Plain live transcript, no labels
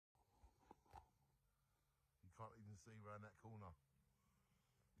see around that corner.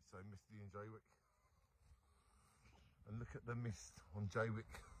 It's so misty in Jaywick. And look at the mist on Jaywick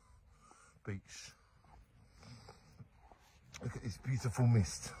Beach. Look at this beautiful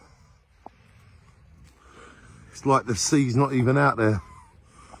mist. It's like the sea's not even out there.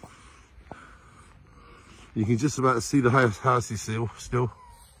 You can just about see the houses still.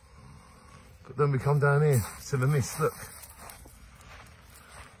 But then we come down here to the mist, look.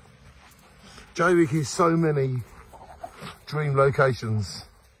 Jaywick is so many dream locations.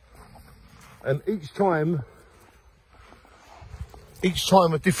 And each time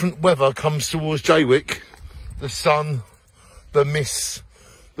a different weather comes towards Jaywick, the sun, the mist,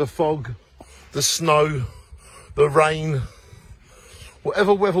 the fog, the snow, the rain,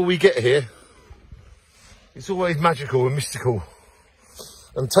 whatever weather we get here, it's always magical and mystical.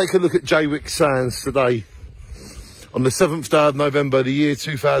 And take a look at Jaywick Sands today, on the 7th day of November, the year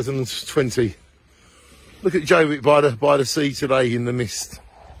 2020. Look at Jaywick by the sea today in the mist.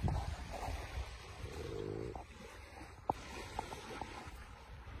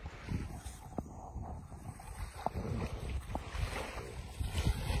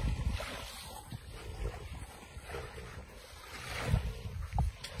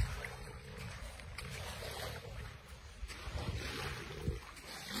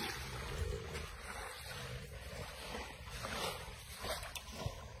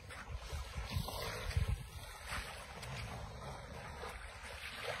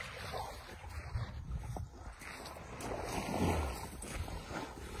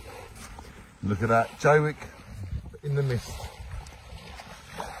 Look at that, Jaywick in the mist.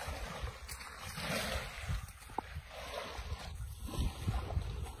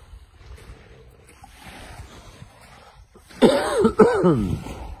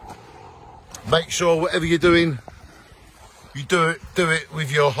 Make sure whatever you're doing, you do it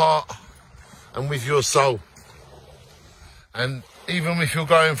with your heart and with your soul. And even if you're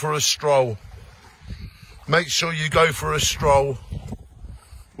going for a stroll, make sure you go for a stroll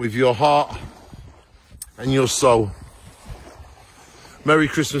with your heart and your soul. Merry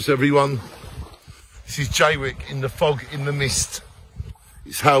Christmas, everyone. This is Jaywick in the fog, in the mist.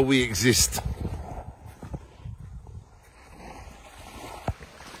 It's how we exist.